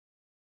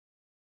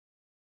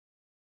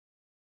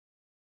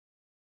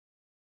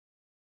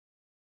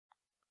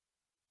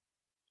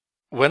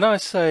When I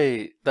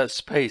say that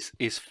space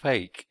is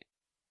fake,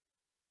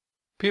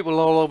 people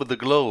all over the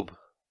globe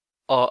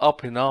are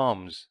up in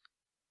arms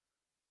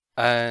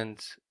and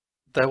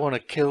they want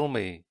to kill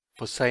me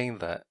for saying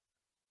that.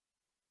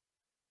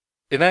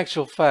 In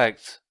actual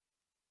fact,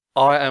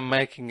 I am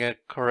making a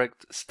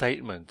correct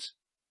statement.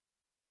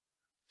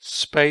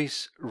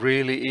 Space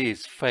really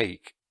is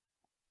fake,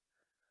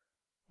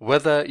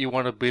 whether you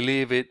want to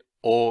believe it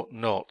or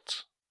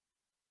not.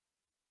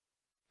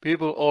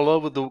 People all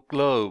over the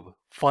globe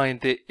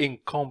find it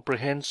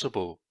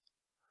incomprehensible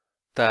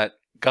that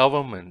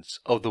governments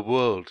of the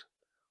world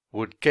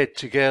would get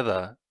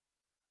together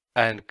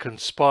and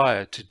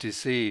conspire to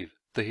deceive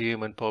the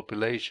human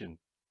population.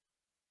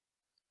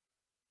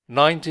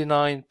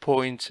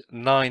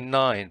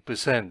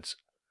 99.99%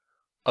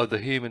 of the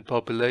human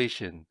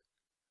population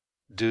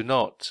do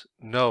not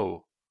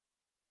know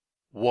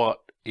what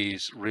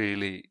is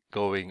really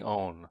going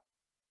on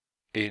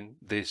in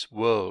this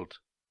world.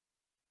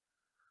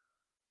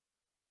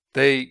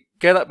 They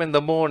get up in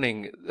the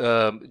morning,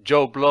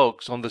 Joe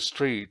Blogs on the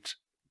street,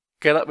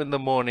 get up in the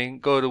morning,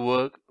 go to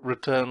work,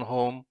 return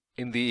home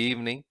in the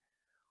evening,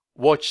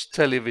 watch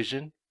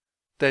television,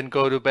 then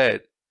go to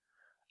bed,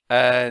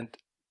 and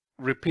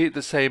repeat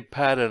the same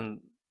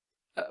pattern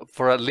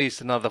for at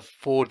least another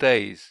 4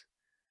 days.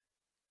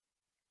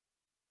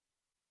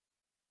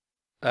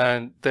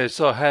 And they're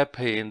so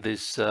happy in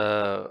this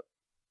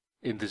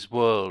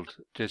world,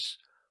 just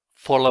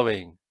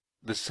following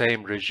the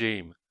same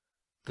regime,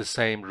 the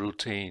same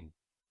routine.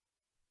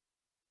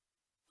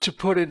 To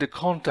put into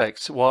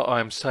context what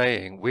I'm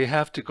saying, we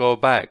have to go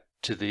back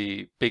to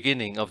the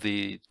beginning of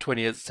the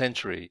 20th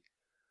century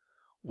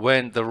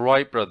when the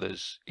Wright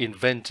brothers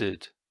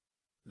invented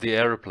the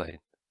aeroplane.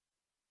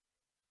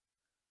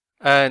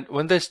 And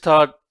when they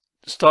started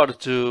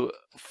to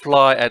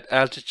fly at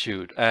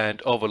altitude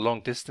and over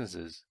long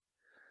distances,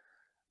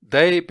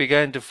 they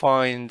began to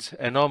find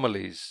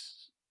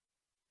anomalies.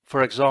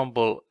 For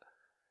example,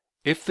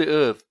 if the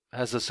Earth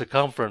has a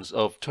circumference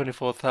of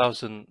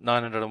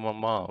 24,901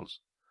 miles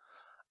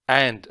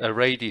and a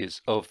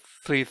radius of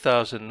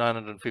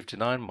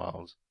 3,959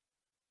 miles,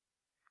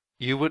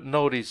 you would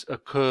notice a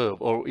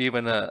curve or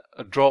even a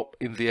drop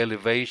in the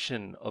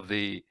elevation of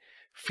the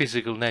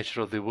physical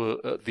nature of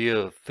the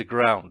Earth, the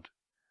ground.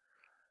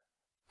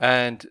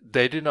 And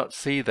they did not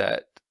see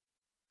that.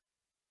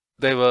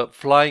 They were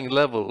flying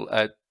level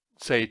at,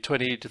 say,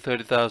 20 to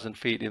 30,000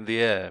 feet in the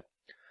air.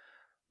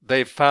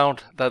 They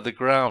found that the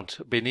ground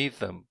beneath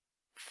them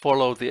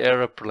followed the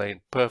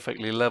aeroplane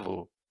perfectly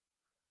level.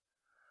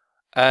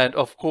 And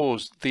of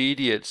course, the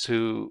idiots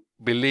who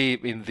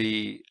believe in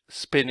the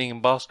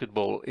spinning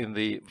basketball in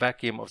the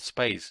vacuum of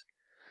space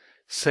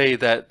say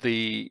that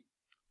the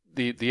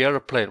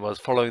aeroplane was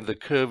following the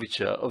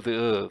curvature of the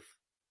Earth.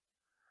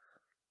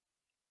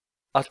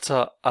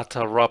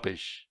 Utter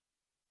rubbish.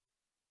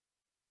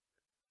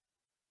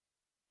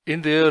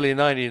 In the early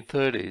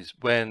 1930s,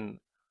 when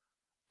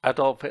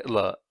Adolf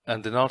Hitler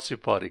and the Nazi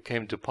Party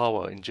came to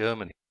power in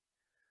Germany,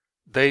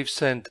 they've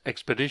sent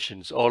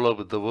expeditions all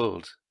over the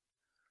world,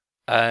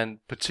 and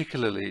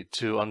particularly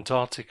to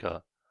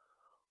Antarctica,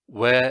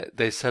 where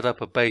they set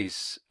up a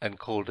base and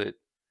called it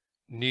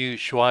New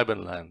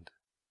Schwabenland.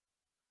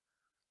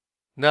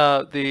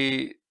 Now,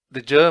 the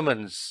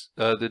Germans,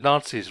 the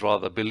Nazis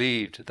rather,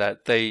 believed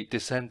that they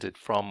descended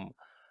from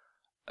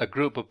a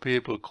group of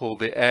people called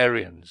the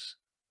Aryans,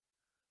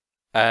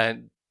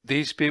 and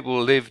these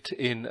people lived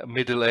in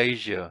Middle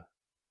Asia,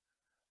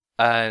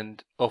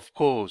 and of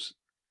course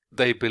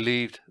they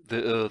believed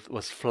the Earth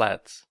was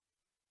flat.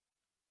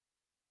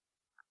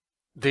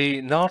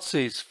 The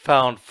Nazis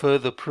found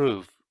further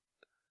proof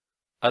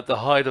at the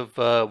height of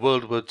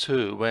World War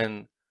II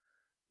when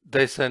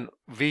they sent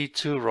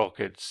V-2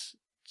 rockets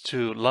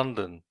to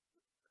London,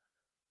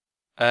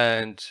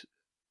 and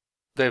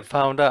they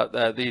found out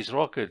that these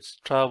rockets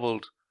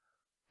traveled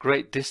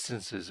great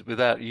distances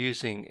without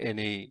using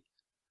any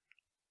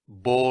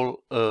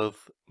ball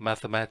earth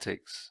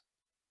mathematics.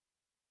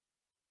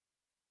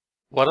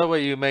 Whatever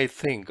you may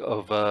think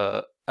of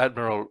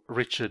Admiral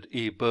Richard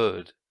E.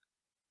 Byrd,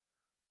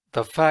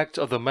 the fact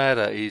of the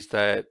matter is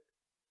that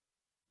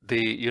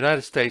the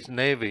United States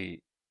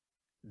Navy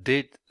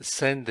did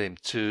send him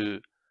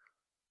to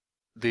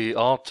the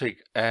Arctic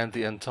and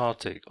the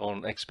Antarctic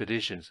on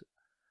expeditions,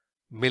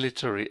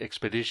 military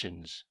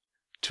expeditions,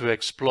 to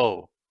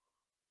explore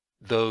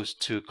those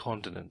two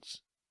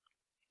continents.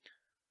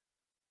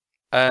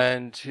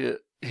 And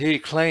he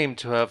claimed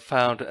to have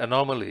found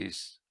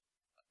anomalies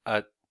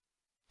at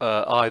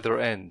either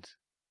end.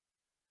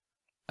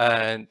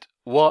 And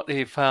what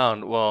he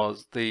found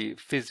was the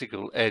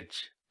physical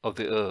edge of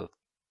the Earth.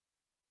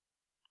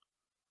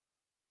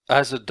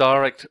 As a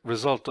direct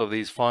result of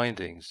these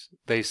findings,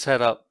 they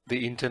set up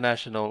the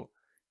International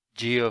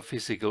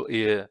Geophysical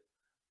Year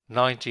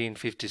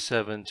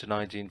 1957 to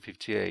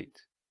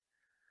 1958.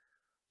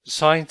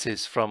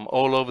 Scientists from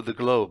all over the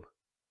globe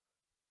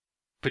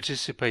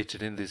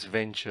participated in this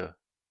venture.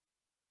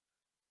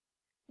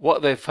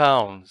 What they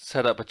found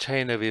set up a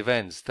chain of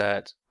events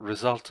that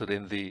resulted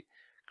in the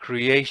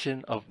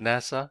creation of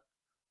NASA,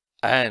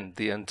 and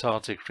the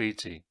Antarctic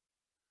Treaty.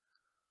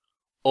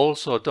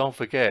 Also, don't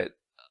forget,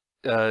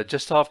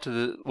 just after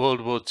the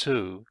World War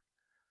II,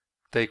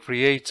 they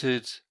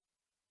created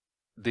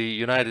the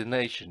United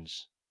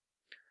Nations,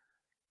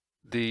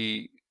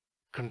 the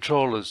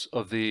controllers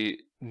of the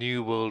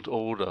New World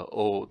Order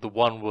or the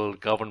One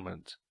World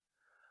Government.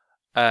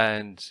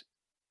 And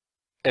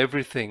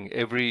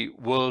every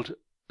world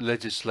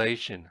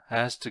legislation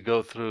has to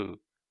go through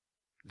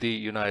the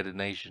United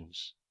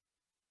Nations.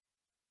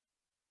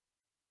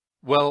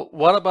 Well,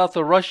 what about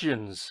the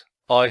Russians,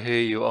 I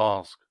hear you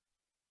ask?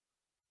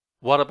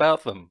 What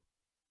about them?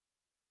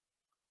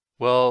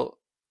 Well,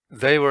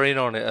 they were in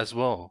on it as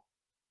well.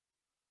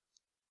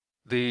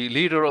 The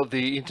leader of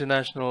the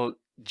International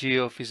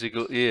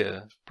Geophysical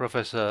Year,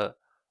 Professor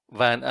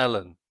Van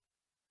Allen,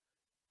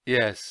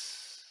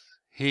 yes,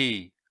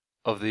 he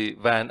of the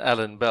Van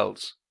Allen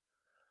belts,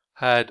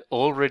 had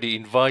already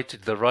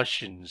invited the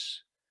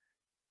Russians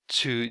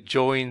to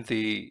join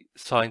the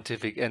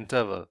scientific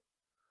endeavor,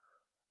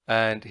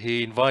 and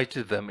he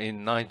invited them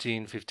in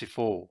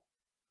 1954.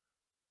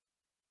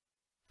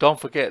 Don't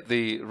forget,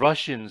 the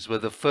Russians were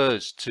the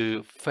first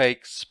to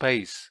fake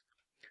space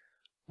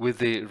with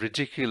the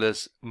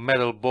ridiculous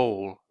metal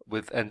ball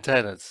with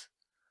antennas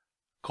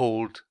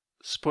called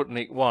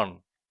Sputnik 1.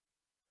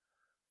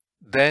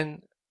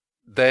 Then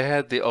they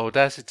had the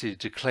audacity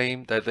to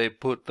claim that they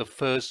put the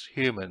first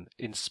human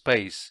in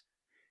space,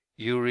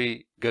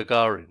 Yuri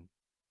Gagarin.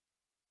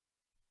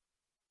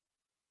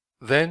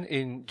 Then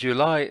in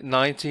July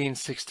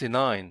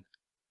 1969,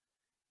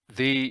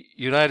 the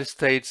United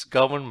States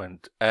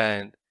government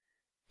and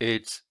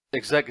its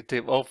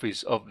executive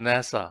office of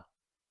NASA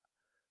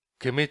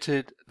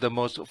committed the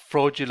most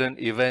fraudulent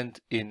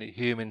event in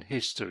human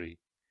history.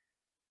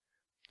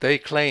 They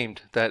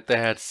claimed that they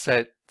had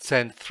sent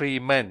 3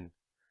 men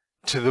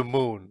to the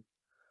moon,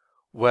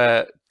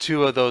 where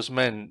 2 of those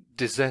men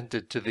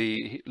descended to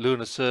the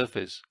lunar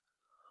surface,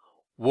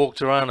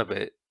 walked around a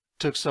bit,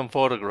 took some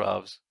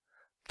photographs,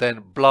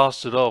 then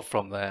blasted off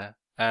from there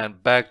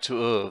and back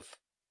to Earth.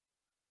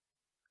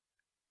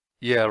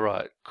 Yeah,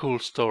 right. Cool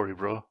story,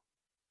 bro.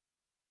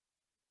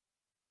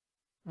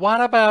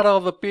 What about all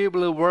the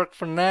people who work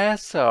for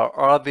NASA?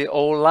 Are they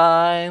all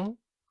lying?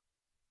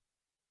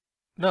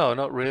 No,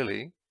 not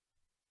really.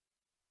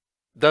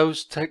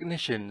 Those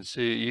technicians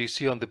who you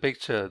see on the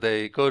picture,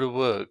 they go to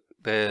work,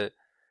 they're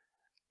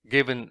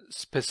given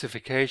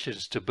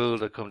specifications to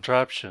build a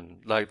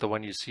contraption like the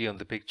one you see on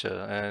the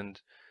picture,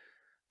 and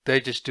they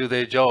just do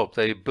their job.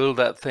 They build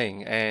that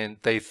thing and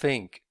they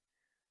think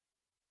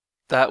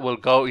that will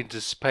go into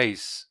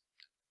space.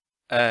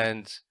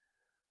 And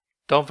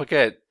don't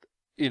forget,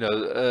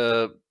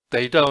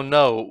 they don't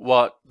know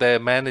what their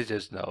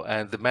managers know,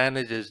 and the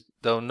managers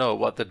don't know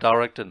what the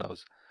director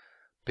knows,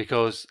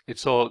 because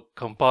it's all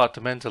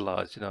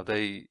compartmentalized.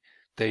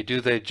 They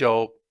do their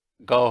job,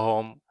 go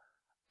home,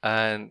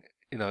 and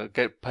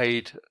get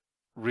paid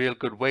real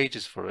good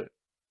wages for it.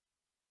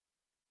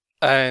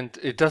 And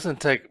it doesn't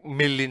take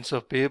millions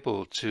of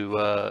people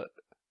to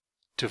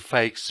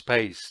fake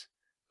space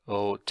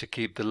or to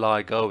keep the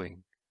lie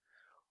going.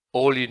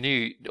 All you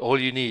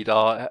need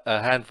are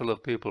a handful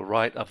of people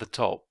right at the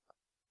top.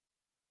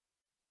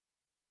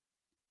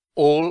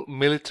 All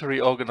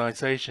military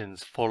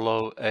organizations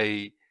follow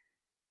a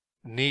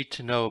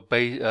need-to-know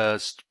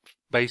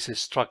basis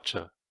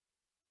structure.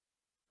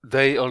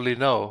 They only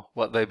know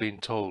what they've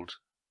been told.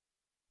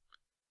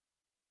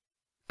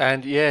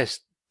 And yes,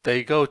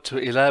 they go to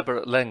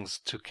elaborate lengths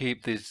to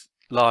keep this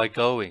lie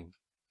going.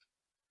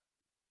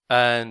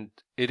 And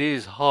it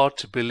is hard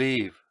to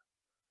believe.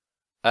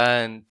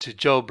 And to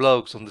Joe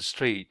Blokes on the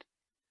street,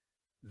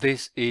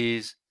 this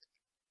is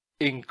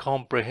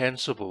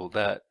incomprehensible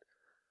that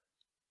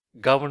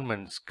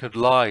governments could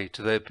lie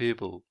to their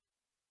people.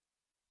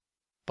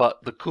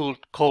 But the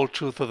cold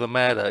truth of the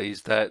matter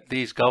is that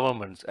these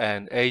governments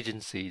and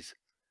agencies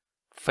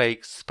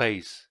fake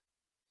space.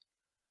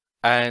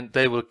 And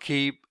they will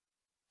keep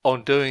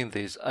on doing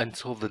this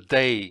until the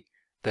day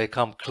they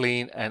come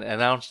clean and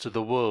announce to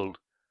the world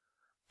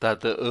that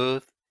the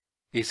Earth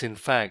is in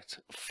fact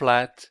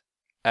flat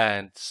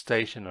and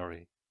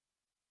stationary.